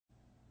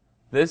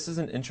This is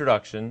an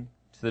introduction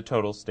to the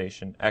total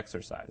station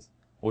exercise,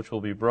 which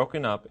will be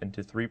broken up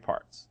into 3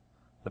 parts.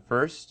 The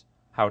first,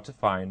 how to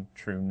find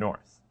true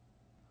north.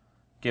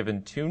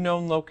 Given 2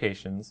 known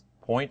locations,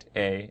 point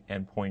A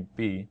and point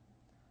B,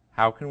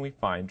 how can we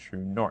find true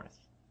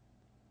north?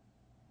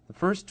 The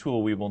first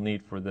tool we will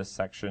need for this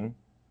section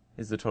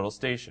is the total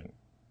station,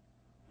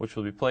 which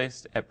will be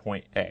placed at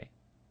point A.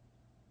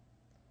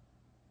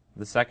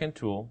 The second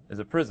tool is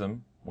a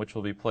prism, which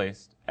will be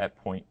placed at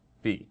point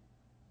B.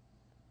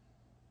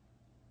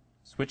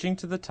 Switching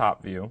to the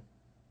top view,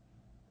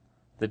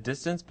 the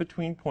distance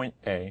between point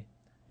A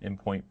and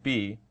point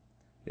B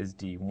is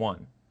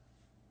D1.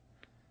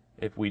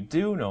 If we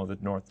do know the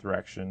north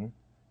direction,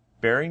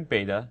 bearing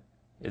beta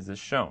is as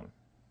shown.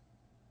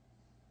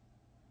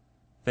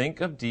 Think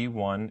of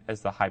D1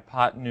 as the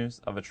hypotenuse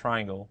of a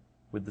triangle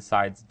with the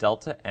sides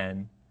delta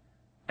N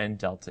and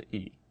delta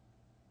E.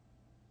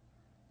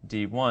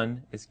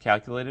 D1 is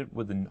calculated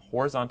with the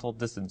horizontal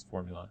distance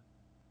formula.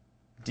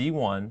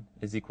 D1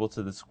 is equal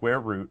to the square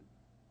root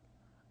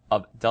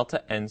of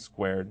delta N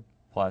squared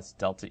plus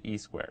delta E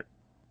squared.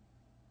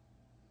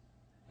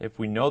 If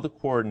we know the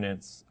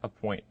coordinates of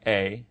point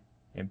A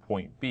and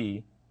point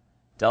B,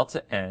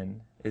 delta N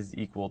is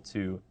equal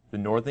to the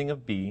northing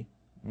of B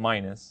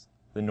minus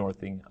the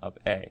northing of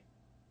A.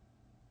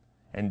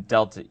 And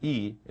delta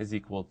E is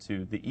equal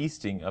to the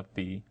easting of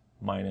B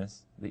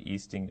minus the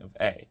easting of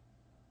A.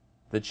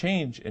 The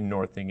change in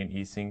northing and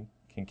easting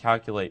can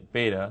calculate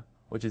beta,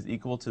 which is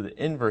equal to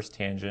the inverse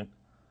tangent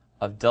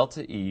of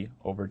delta E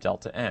over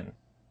delta N.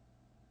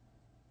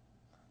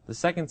 The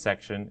second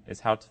section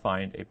is how to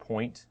find a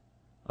point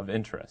of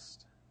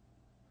interest.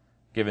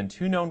 Given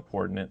 2 known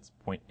coordinates,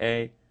 point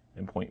A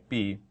and point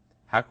B,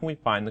 how can we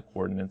find the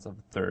coordinates of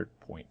the third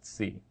point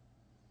C?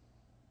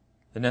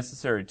 The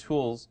necessary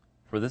tools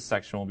for this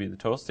section will be the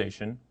total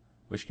station,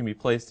 which can be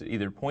placed at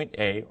either point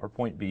A or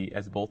point B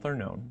as both are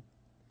known,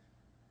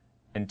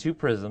 and 2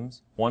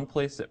 prisms, one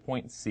placed at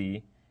point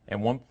C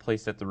and one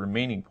placed at the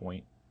remaining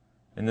point,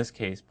 in this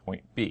case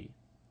point B.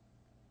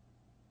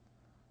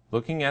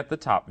 Looking at the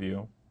top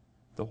view,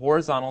 the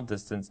horizontal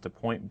distance to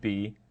point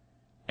B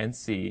and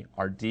C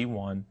are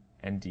D1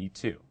 and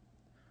D2.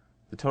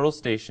 The total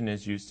station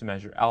is used to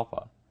measure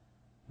alpha,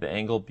 the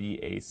angle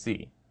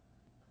BAC.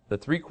 The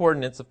 3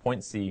 coordinates of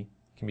point C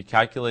can be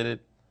calculated.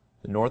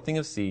 The northing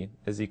of C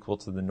is equal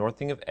to the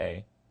northing of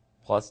A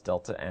plus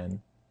delta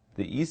N.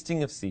 The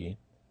easting of C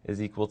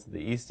is equal to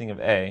the easting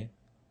of A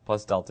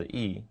plus delta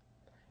E.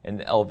 And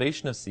the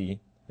elevation of C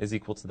is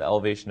equal to the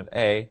elevation of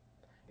A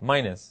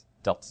minus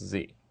delta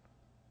Z.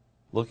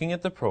 Looking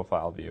at the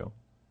profile view,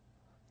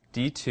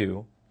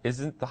 D2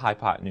 isn't the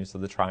hypotenuse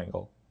of the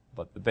triangle,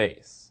 but the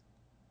base.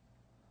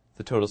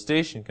 The total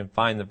station can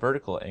find the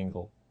vertical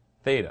angle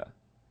theta.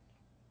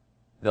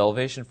 The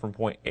elevation from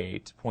point A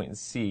to point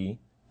C,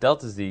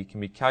 delta Z, can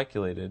be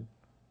calculated.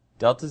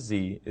 Delta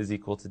Z is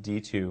equal to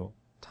D2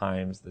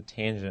 times the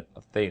tangent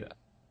of theta.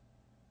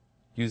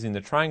 Using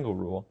the triangle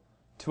rule,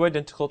 2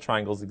 identical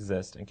triangles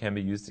exist and can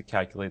be used to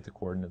calculate the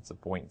coordinates of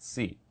point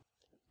C.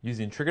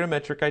 Using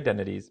trigonometric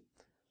identities,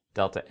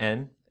 delta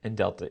N and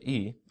delta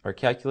E are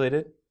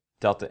calculated.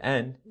 Delta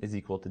N is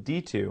equal to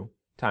D2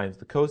 times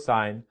the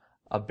cosine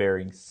of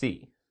bearing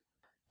C.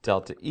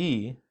 Delta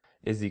E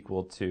is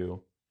equal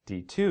to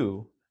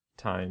D2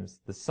 times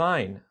the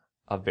sine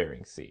of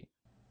bearing C.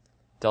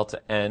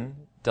 Delta N,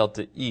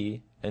 delta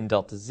E, and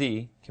delta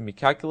Z can be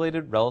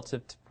calculated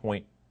relative to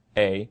point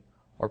A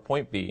or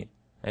point B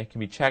and can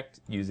be checked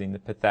using the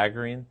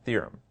Pythagorean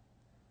theorem.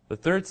 The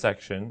third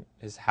section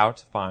is how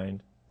to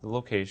find the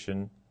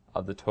location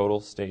of the total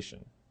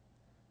station.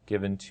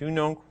 Given 2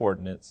 known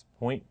coordinates,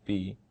 point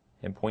B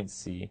and point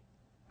C,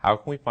 how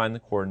can we find the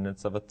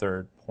coordinates of a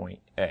third point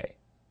A?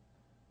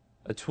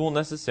 A tool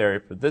necessary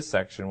for this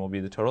section will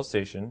be the total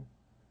station,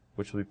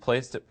 which will be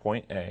placed at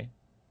point A,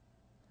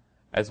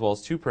 as well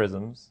as 2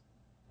 prisms,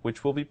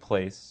 which will be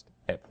placed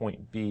at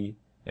point B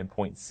and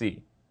point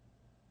C.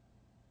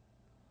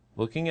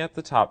 Looking at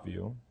the top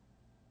view,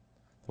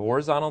 the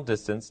horizontal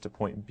distance to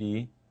point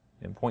B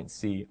and point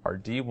C are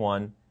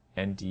D1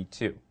 and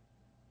D2.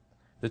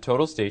 The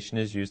total station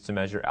is used to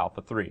measure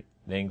alpha 3,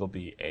 the angle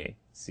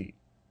BAC.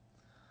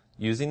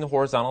 Using the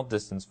horizontal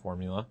distance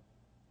formula,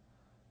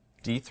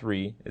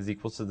 D3 is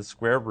equal to the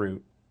square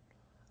root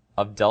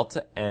of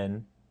delta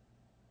N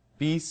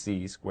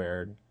BC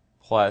squared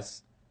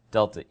plus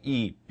delta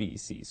E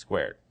BC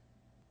squared.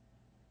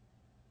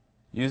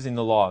 Using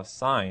the law of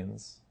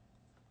sines,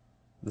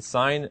 the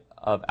sine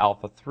of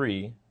alpha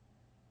 3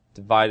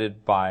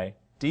 divided by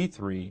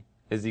D3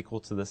 is equal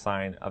to the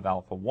sine of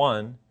alpha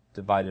 1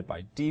 divided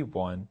by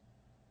D1,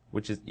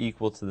 which is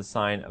equal to the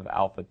sine of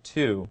alpha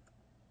 2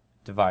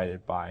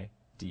 divided by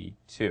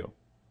D2.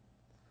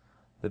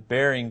 The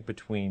bearing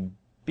between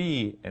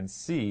B and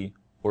C,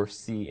 or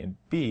C and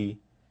B,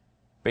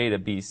 beta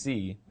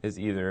BC, is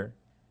either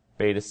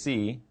beta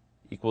C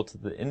equal to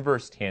the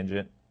inverse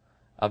tangent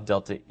of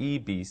delta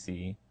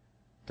EBC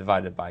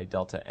divided by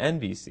delta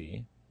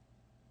NBC,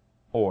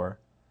 or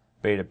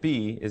beta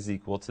B is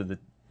equal to the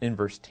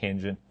inverse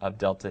tangent of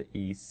delta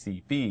E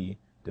CB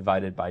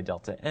divided by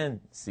delta N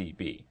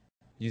CB.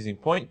 Using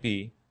point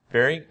B,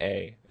 bearing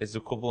A is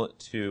equivalent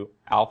to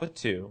alpha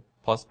 2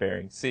 plus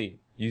bearing C.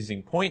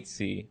 Using point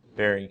C,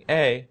 bearing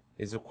A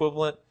is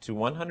equivalent to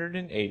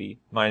 180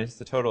 minus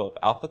the total of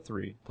alpha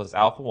 3 plus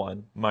alpha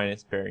 1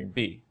 minus bearing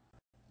B.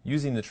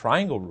 Using the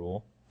triangle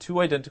rule, two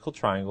identical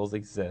triangles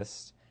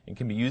exist and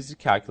can be used to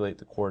calculate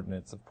the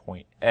coordinates of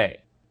point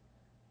A.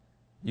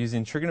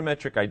 Using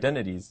trigonometric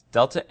identities,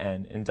 delta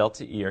n and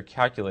delta e are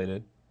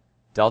calculated.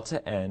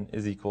 Delta n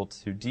is equal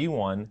to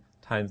d1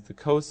 times the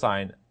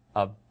cosine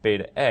of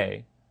beta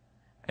A,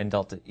 and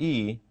delta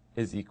e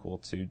is equal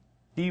to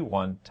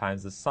d1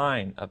 times the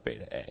sine of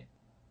beta A.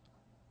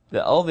 The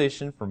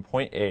elevation from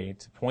point A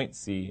to point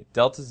C,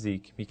 delta z,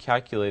 can be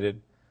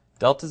calculated.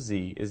 Delta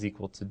z is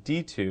equal to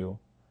d2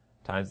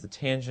 times the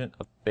tangent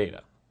of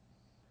beta.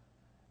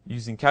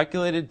 Using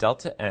calculated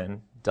delta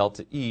n,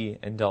 delta e,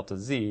 and delta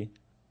z,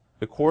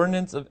 the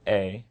coordinates of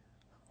A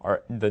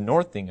are the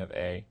northing of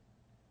A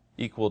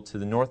equal to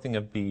the northing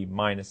of B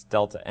minus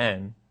delta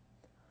n,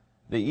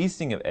 the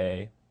easting of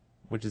A,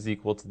 which is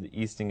equal to the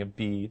easting of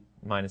B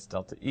minus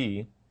delta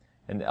E,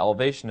 and the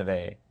elevation of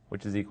A,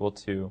 which is equal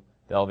to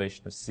the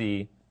elevation of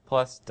C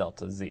plus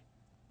delta z.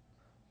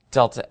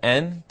 Delta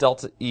n,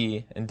 delta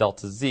E, and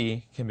delta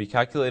z can be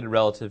calculated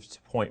relative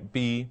to point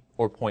B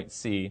or point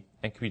C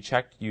and can be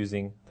checked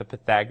using the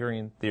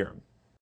Pythagorean theorem.